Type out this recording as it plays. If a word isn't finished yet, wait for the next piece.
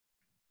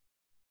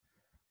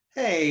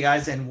Hey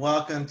guys, and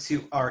welcome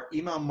to our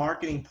email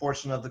marketing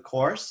portion of the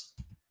course.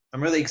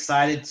 I'm really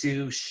excited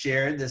to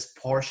share this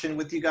portion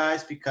with you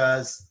guys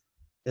because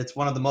it's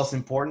one of the most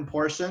important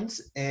portions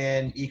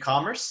in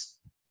e-commerce.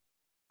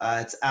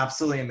 It's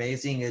absolutely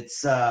amazing.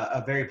 It's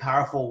a very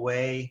powerful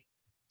way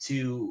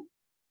to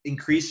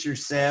increase your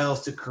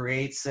sales, to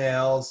create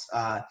sales.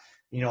 A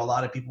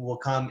lot of people will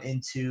come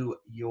into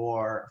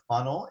your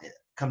funnel,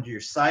 come to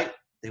your site.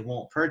 They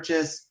won't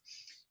purchase.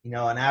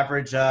 An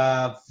average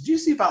of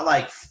usually about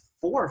like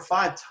 4 or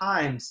 5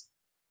 times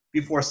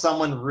before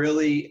someone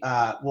really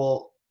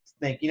will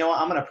think,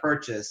 I'm going to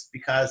purchase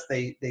because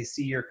they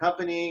see your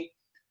company,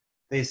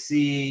 they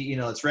see,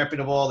 it's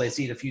reputable, they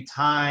see it a few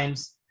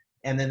times,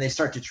 and then they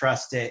start to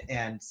trust it,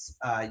 and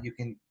you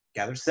can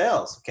gather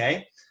sales.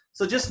 Okay,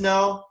 so just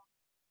know,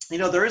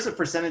 there is a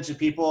percentage of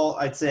people,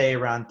 I'd say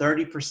around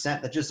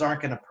 30%, that just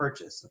aren't going to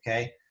purchase.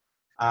 Okay,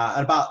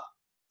 about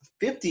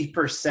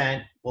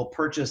 50% will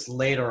purchase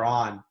later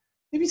on,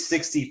 maybe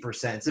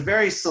 60%. It's a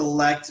very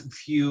select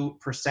few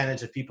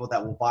percentage of people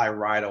that will buy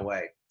right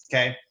away.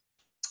 Okay,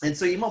 and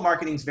so email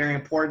marketing is very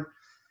important.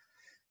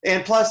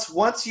 And plus,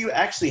 once you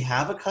actually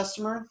have a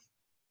customer,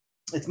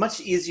 it's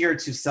much easier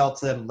to sell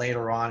to them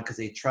later on because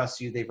they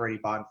trust you. They've already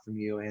bought from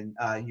you, and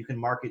you can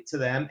market to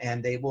them,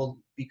 and they will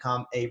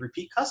become a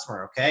repeat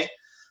customer. Okay,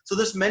 so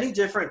there's many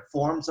different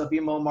forms of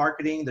email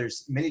marketing.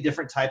 There's many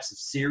different types of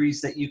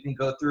series that you can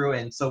go through,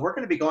 and so we're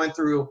going to be going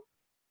through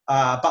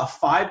about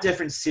 5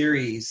 different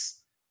series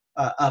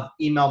of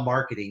email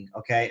marketing.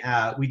 Okay,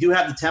 we do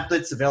have the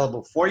templates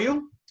available for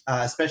you,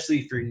 especially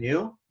if you're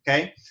new.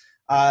 Okay.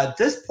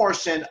 This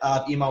portion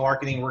of email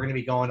marketing, we're going to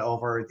be going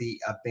over the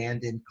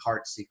abandoned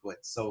cart sequence.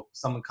 So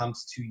someone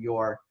comes to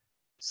your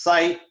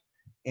site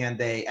and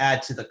they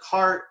add to the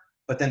cart,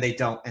 but then they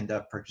don't end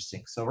up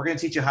purchasing. So we're going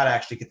to teach you how to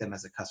actually get them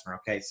as a customer.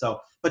 Okay. So,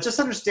 but just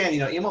understand,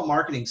 email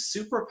marketing is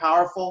super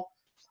powerful.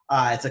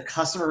 It's a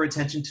customer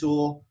retention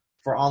tool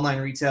for online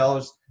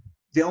retailers.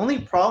 The only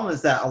problem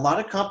is that a lot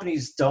of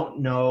companies don't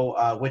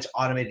know which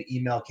automated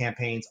email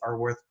campaigns are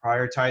worth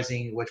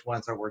prioritizing, which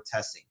ones are worth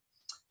testing.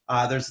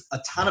 There's a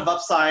ton of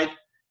upside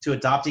to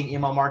adopting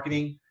email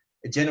marketing.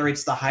 It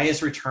generates the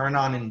highest return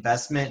on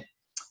investment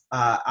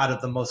out of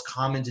the most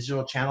common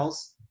digital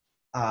channels,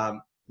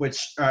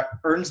 which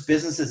earns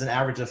businesses an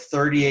average of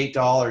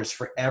 $38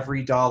 for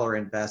every dollar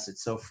invested.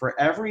 So for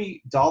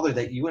every dollar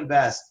that you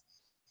invest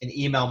in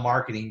email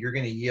marketing, you're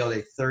going to yield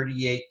a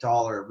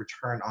 $38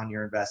 return on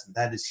your investment.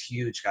 That is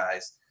huge,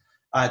 guys.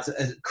 It's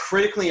a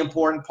critically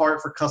important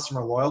part for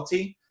customer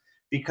loyalty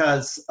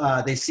because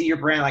they see your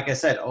brand, like I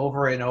said,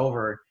 over and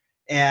over,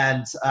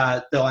 and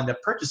they'll end up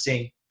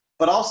purchasing.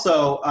 But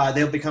also,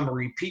 they'll become a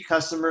repeat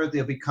customer.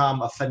 They'll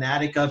become a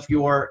fanatic of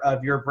your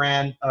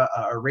brand,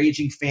 a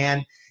raging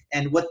fan.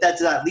 And what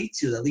does that lead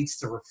to? That leads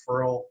to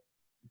referral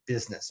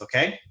business.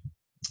 Okay.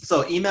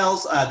 So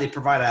emails, they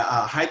provide a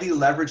highly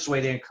leveraged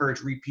way to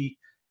encourage repeat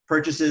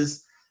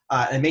purchases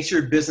and makes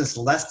your business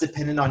less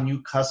dependent on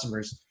new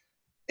customers.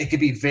 It could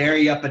be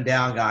very up and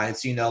down,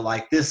 guys.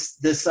 Like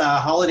this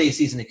holiday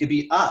season, it could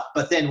be up.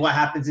 But then what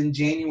happens in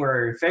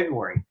January,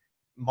 February,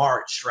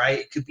 March, right?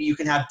 It could be, you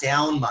can have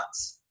down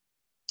months.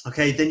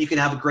 Okay, then you can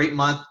have a great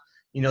month,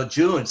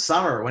 June,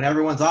 summer, when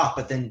everyone's off.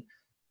 But then,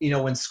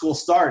 when school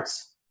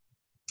starts,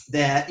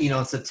 that,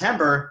 in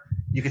September,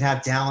 you can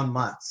have down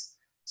months.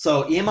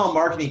 So email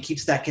marketing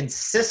keeps that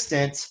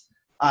consistent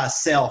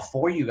sale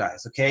for you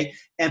guys, okay?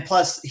 And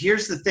plus,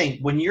 here's the thing.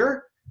 When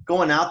you're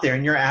going out there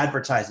and you're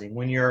advertising,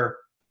 when you're,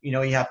 you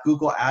have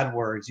Google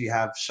AdWords, you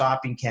have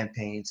shopping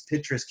campaigns,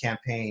 Pinterest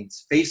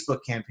campaigns,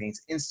 Facebook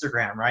campaigns,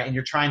 Instagram, right? And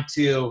you're trying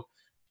to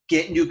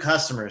get new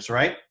customers,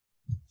 right?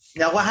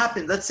 Now, what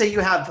happens? Let's say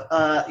you have,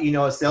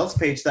 a sales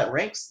page that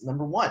ranks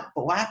 #1,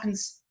 but what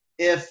happens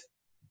if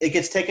it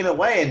gets taken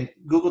away and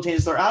Google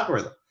changes their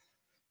algorithm?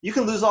 You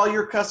can lose all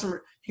your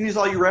you can lose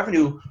all your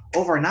revenue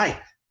overnight.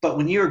 But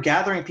when you're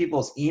gathering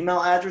people's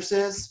email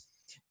addresses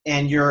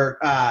and you're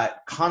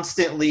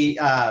constantly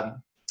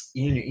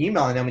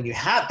emailing them, and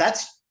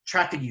that's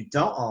traffic you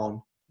don't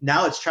own.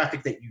 Now it's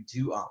traffic that you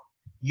do own.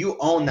 You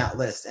own that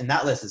list, and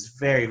that list is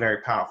very,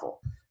 very powerful.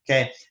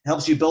 Okay, it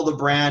helps you build a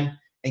brand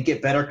and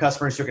get better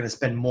customers who are going to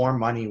spend more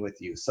money with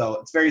you. So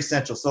it's very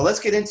essential. So let's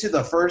get into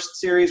the first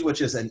series,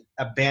 which is an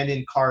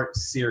abandoned cart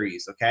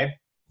series.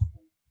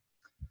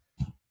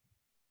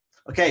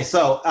 Okay,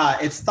 so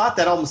it's thought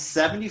that almost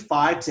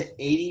 75 to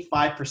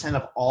 85%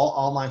 of all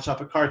online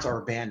shopping carts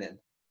are abandoned.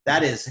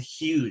 That is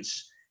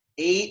huge.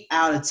 8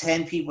 out of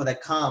 10 people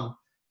that come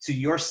to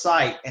your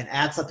site and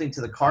add something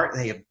to the cart,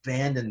 they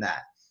abandon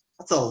that.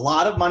 That's a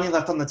lot of money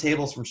left on the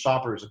tables from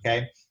shoppers,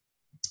 okay?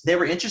 They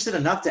were interested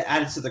enough to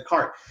add it to the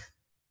cart.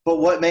 But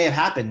what may have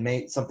happened?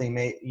 They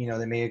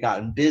may have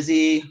gotten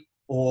busy,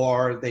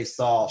 or they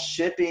saw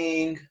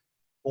shipping,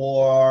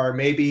 or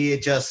maybe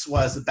it just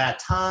was a bad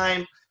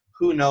time.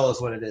 Who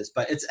knows what it is?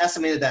 But it's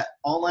estimated that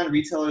online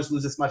retailers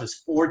lose as much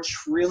as $4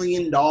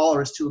 trillion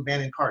to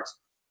abandoned carts.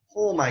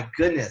 Oh my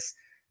goodness.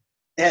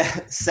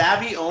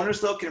 Savvy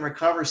owners, though, can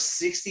recover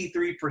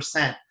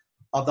 63%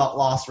 of that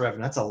lost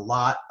revenue. That's a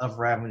lot of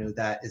revenue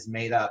that is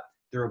made up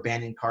their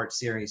abandoned cart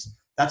series.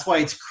 That's why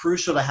it's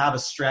crucial to have a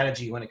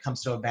strategy when it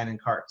comes to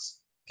abandoned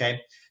carts. Okay,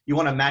 you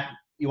want to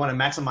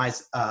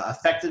maximize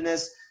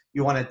effectiveness.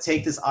 You want to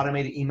take this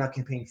automated email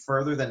campaign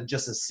further than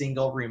just a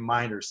single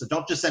reminder. So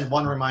don't just send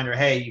one reminder,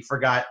 hey, you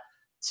forgot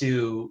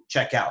to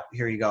check out.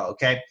 Here you go,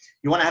 okay?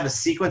 You want to have a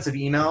sequence of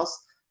emails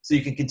so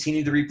you can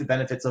continue to reap the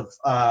benefits of,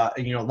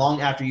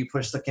 long after you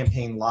push the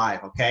campaign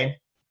live, okay?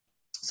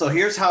 So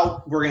here's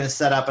how we're going to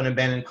set up an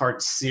abandoned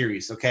cart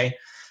series, okay?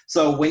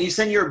 So when you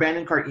send your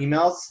abandoned cart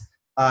emails,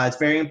 it's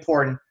very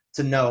important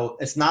to know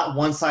it's not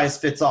one size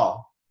fits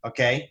all,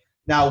 okay?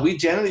 Now, we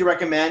generally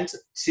recommend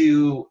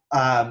to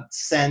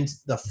send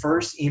the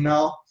first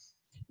email.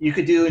 You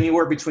could do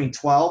anywhere between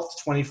 12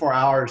 to 24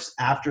 hours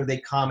after they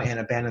come and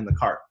abandon the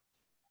cart.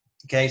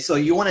 Okay, so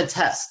you want to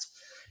test.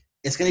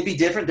 It's going to be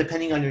different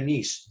depending on your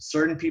niche.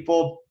 Certain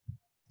people,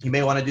 you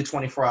may want to do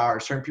 24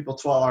 hours. Certain people,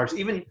 12 hours.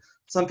 Even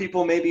some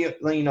people, maybe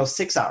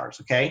 6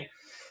 hours, okay?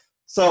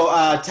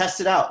 So test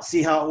it out.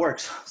 See how it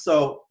works.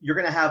 So you're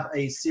going to have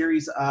a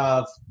series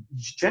of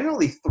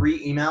generally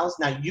 3 emails.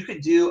 Now, you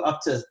could do up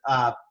to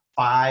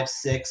 5,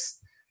 6,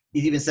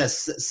 it even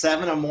says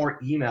 7 or more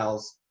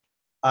emails,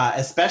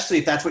 especially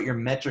if that's what your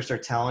metrics are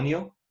telling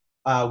you.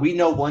 We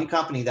know one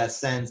company that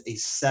sends a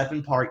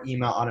 7-part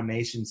email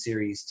automation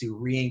series to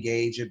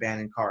re-engage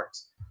abandoned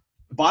carts.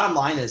 The bottom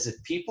line is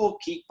if people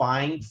keep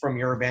buying from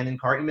your abandoned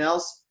cart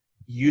emails,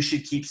 you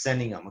should keep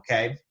sending them,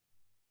 okay?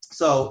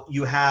 So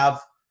you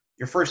have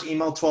your first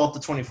email 12 to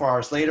 24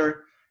 hours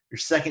later. Your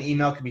second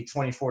email can be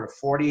 24 to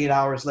 48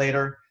 hours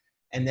later.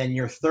 And then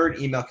your third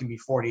email can be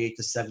 48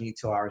 to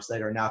 72 hours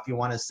later. Now, if you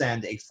want to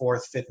send a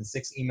 4th, 5th, and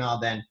 6th email,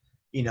 then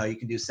you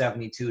can do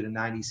 72 to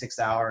 96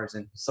 hours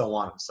and so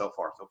on and so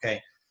forth,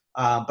 okay?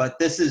 But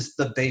this is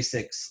the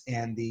basics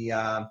and the,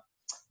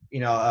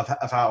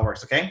 of how it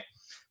works, okay?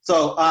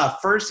 So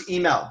first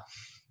email,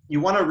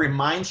 you want to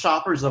remind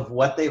shoppers of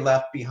what they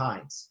left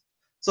behind.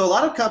 So a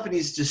lot of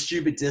companies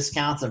distribute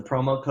discounts and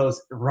promo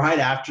codes right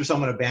after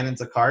someone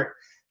abandons a cart.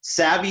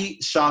 Savvy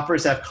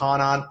shoppers have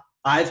caught on.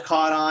 I've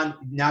caught on.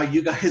 Now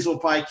you guys will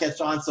probably catch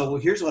on. So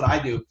here's what I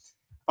do. If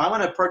I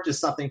want to purchase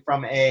something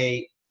from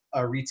a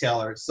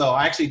retailer, so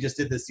I actually just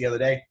did this the other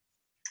day.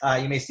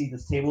 You may see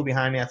this table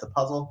behind me. That's a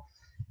puzzle.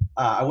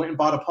 I went and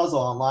bought a puzzle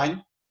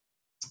online,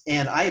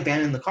 and I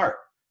abandoned the cart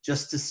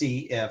just to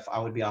see if I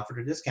would be offered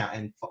a discount.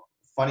 And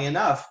funny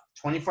enough,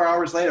 24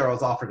 hours later, I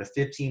was offered a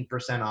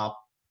 15% off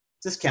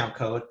discount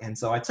code, and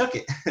so I took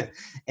it.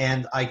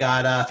 And I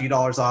got a few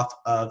dollars off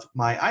of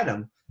my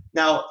item.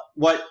 Now,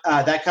 what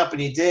that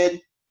company did,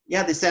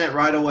 they sent it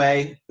right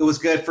away. It was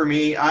good for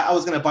me. I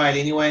was going to buy it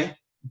anyway,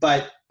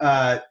 but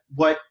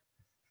what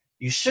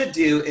you should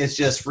do is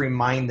just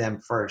remind them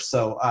first.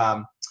 So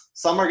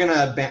some are going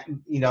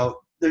to,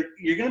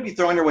 you're going to be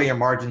throwing away your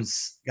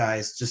margins,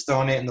 guys, just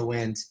throwing it in the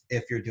wind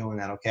if you're doing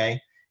that, okay?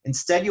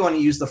 Instead, you want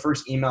to use the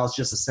first email as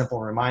just a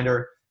simple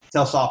reminder.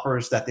 Tell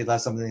shoppers that they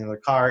left something in their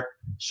cart.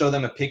 Show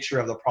them a picture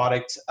of the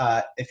product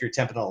if your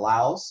template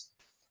allows.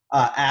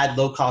 Add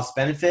low-cost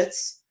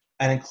benefits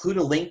and include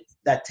a link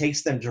that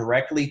takes them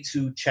directly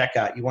to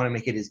checkout. You want to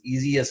make it as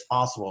easy as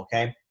possible,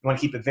 okay? You want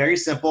to keep it very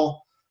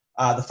simple.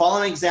 The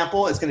following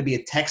example is going to be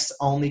a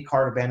text-only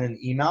cart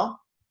abandoned email.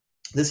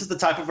 This is the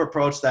type of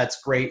approach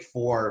that's great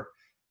for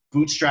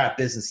bootstrap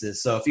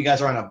businesses. So if you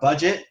guys are on a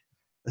budget,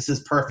 this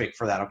is perfect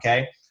for that,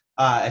 okay?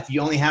 If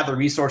you only have the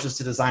resources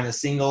to design a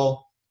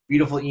single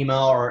beautiful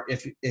email, or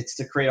if it's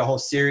to create a whole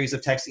series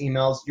of text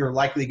emails, you're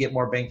likely to get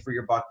more bang for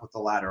your buck with the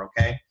latter,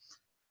 okay?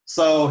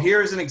 So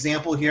here's an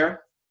example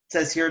here. It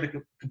says here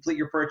to complete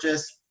your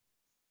purchase.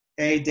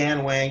 Hey,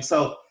 Dan Wang.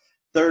 So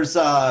there's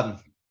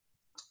a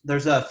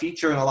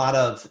feature in a lot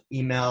of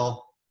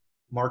email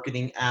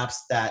marketing apps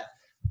that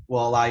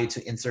will allow you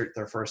to insert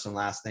their first and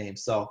last name.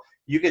 So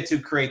you get to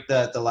create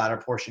the latter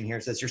portion here.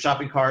 It says your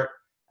shopping cart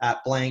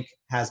at blank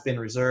has been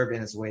reserved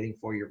and is waiting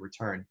for your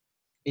return.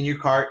 In your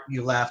cart,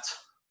 you left.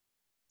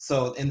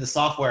 So in the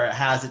software, it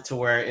has it to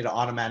where it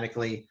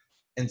automatically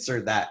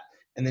insert that.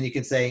 And then you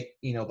can say,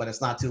 but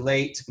it's not too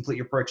late to complete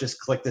your purchase.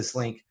 Click this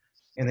link.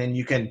 And then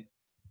you can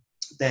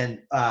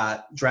then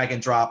drag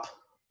and drop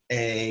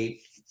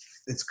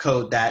its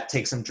code that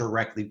takes them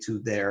directly to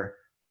their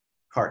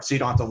cart. So you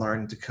don't have to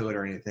learn to code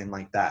or anything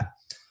like that.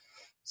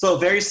 So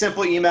very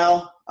simple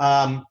email.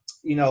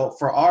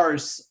 For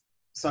ours,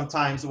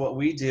 sometimes what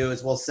we do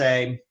is we'll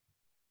say,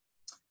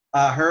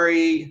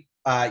 hurry,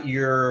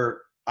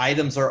 your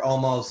items are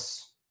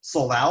almost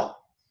sold out.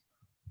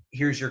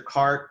 Here's your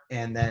cart.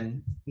 And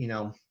then,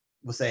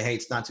 we'll say, hey,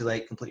 it's not too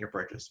late. Complete your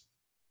purchase.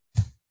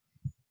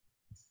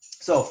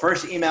 So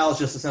first email is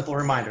just a simple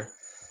reminder.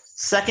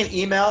 Second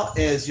email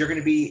is you're going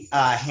to be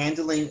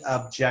handling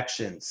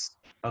objections,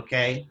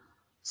 okay?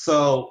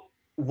 So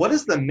what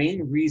is the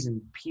main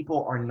reason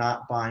people are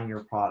not buying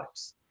your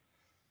products?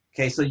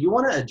 Okay, so you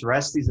want to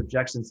address these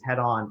objections head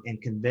on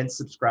and convince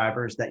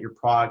subscribers that your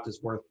product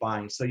is worth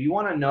buying. So you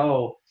want to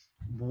know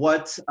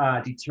what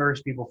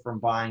deters people from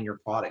buying your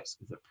products.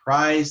 Is it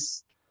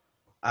price?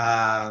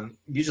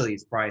 Usually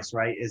it's price,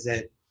 right? Is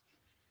it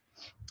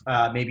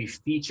maybe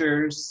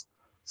features?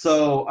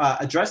 So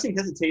addressing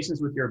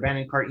hesitations with your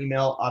abandoned cart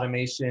email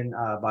automation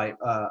by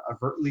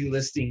overtly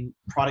listing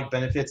product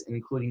benefits and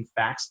including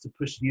facts to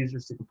push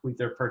users to complete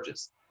their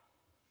purchase.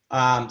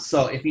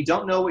 So if you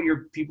don't know what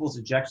your people's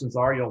objections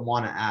are, you'll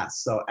want to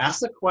ask. So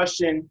ask a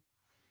question,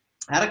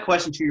 add a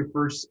question to your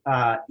first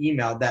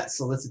email that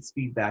solicits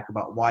feedback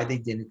about why they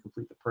didn't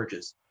complete the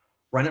purchase.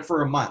 Run it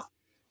for a month.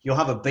 You'll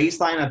have a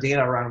baseline of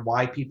data around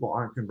why people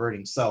aren't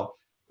converting. So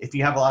if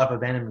you have a lot of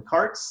abandoned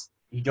carts,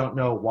 you don't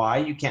know why,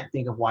 you can't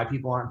think of why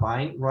people aren't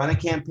buying, run a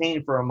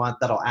campaign for a month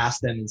that'll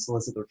ask them and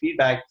solicit their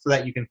feedback so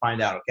that you can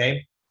find out,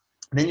 okay?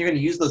 And then you're going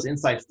to use those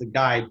insights to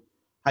guide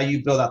how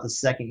you build out the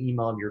second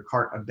email of your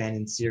cart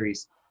abandoned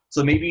series.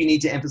 So maybe you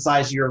need to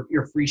emphasize your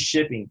free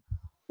shipping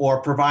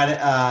or provide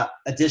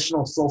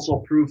additional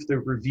social proof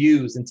through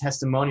reviews and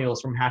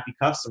testimonials from happy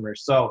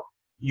customers. So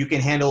you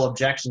can handle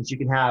objections. You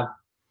can have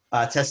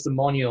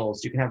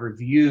testimonials. You can have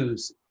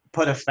reviews.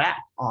 Put a fact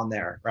on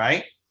there,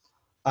 right?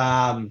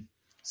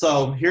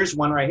 So here's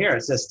one right here.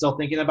 It says, still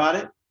thinking about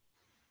it?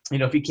 You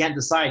know, if you can't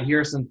decide,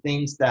 here are some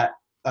things that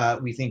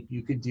we think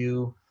you could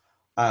do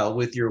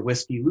with your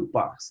whiskey loot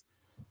box.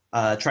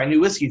 Try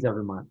new whiskeys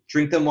every month.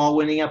 Drink them while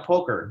winning at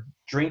poker.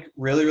 Drink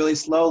really, really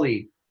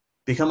slowly.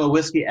 Become a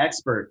whiskey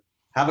expert.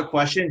 Have a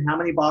question. How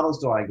many bottles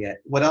do I get?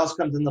 What else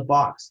comes in the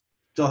box?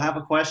 Still have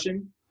a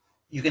question?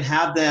 You can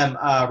have them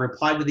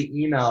reply to the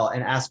email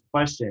and ask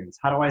questions.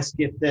 How do I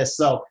skip this?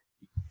 So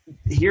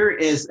here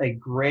is a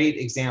great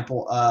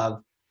example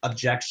of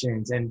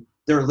objections, and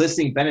they're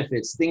listing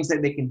benefits, things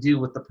that they can do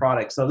with the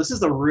product. So this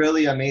is a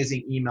really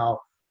amazing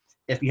email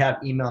if you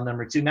have email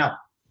number 2. Now,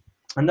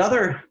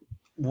 another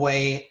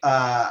way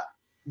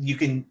you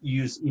can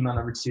use email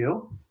number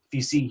 2, if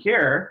you see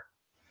here,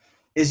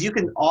 is you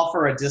can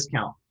offer a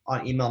discount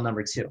on email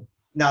number 2.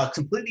 Now, it's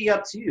completely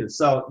up to you.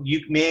 So you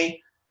may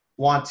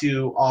want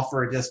to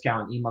offer a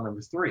discount on email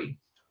number 3.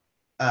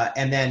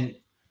 And then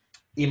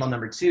email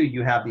number 2,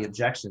 you have the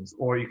objections,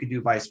 or you could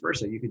do vice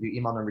versa. You could do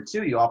email number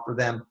 2, you offer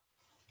them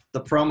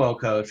the promo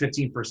code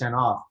 15%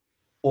 off,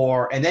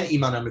 and then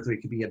email number 3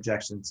 could be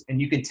objections,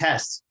 and you can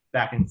test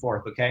back and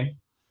forth, okay?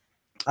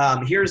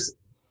 Here's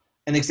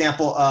an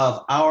example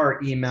of our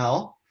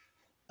email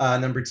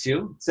number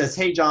 2. It says,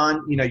 hey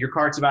John, you know, your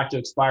cart's about to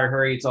expire,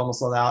 hurry, it's almost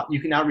sold out. You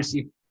can now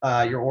receive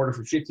your order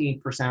for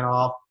 15%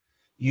 off.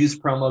 Use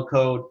promo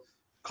code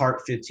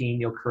CART15,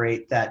 you'll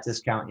create that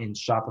discount in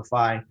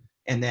Shopify.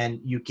 And then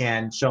you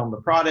can show them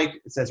the product.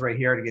 It says right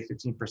here to get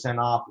 15%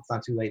 off. It's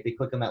not too late. They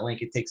click on that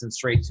link. It takes them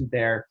straight to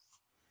their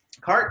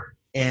cart,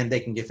 and they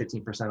can get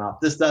 15% off.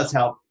 This does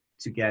help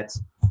to get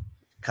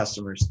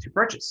customers to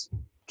purchase.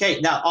 Okay,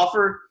 now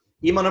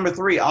email number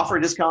 3, offer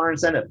a discount or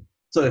incentive.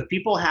 So if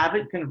people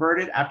haven't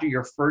converted after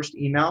your first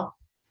email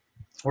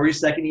or your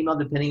second email,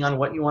 depending on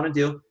what you want to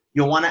do,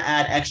 you'll want to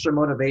add extra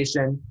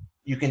motivation.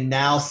 You can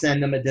now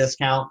send them a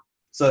discount.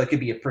 So it could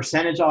be a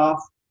percentage off.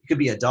 It could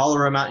be a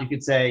dollar amount. You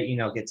could say, you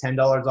know, get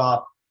 $10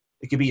 off.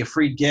 It could be a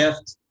free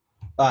gift.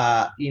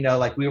 You know,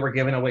 like we were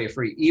giving away a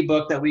free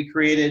ebook that we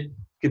created. It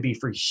could be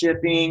free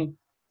shipping.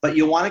 But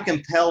you want to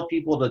compel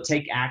people to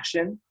take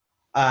action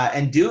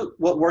and do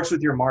what works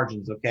with your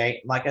margins,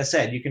 okay? Like I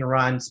said, you can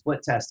run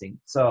split testing.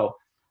 So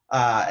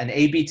an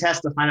A/B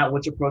test to find out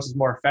which approach is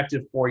more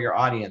effective for your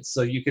audience.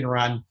 So you can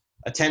run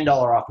a $10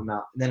 off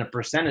amount, and then a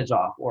percentage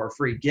off or a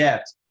free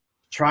gift.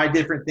 Try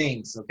different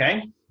things,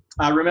 okay?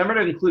 Remember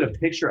to include a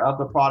picture of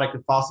the product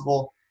if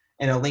possible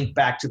and a link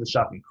back to the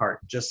shopping cart,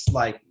 just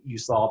like you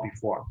saw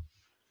before.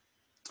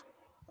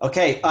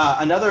 Okay,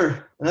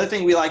 another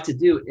thing we like to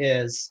do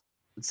is,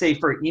 let's say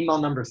for email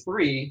number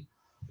 3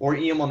 or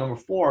email number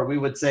 4, we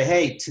would say,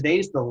 hey,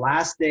 today's the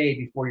last day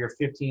before your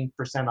 15%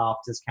 off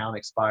discount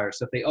expires.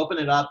 So if they open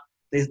it up,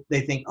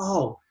 they think,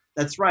 oh,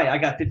 that's right, I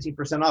got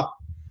 15% off.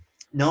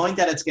 Knowing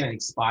that it's going to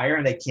expire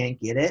and they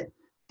can't get it,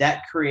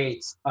 that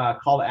creates a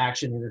call to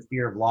action and a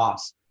fear of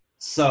loss.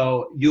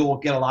 So you'll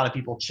get a lot of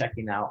people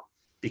checking out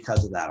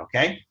because of that,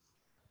 okay?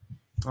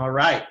 All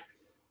right.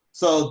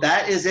 So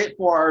that is it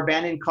for our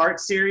abandoned cart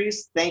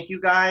series. Thank you,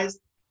 guys.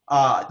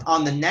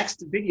 On the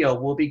next video,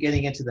 we'll be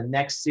getting into the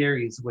next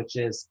series, which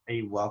is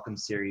a welcome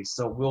series.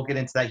 So we'll get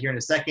into that here in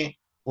a second.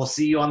 We'll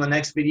see you on the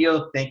next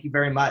video. Thank you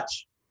very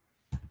much.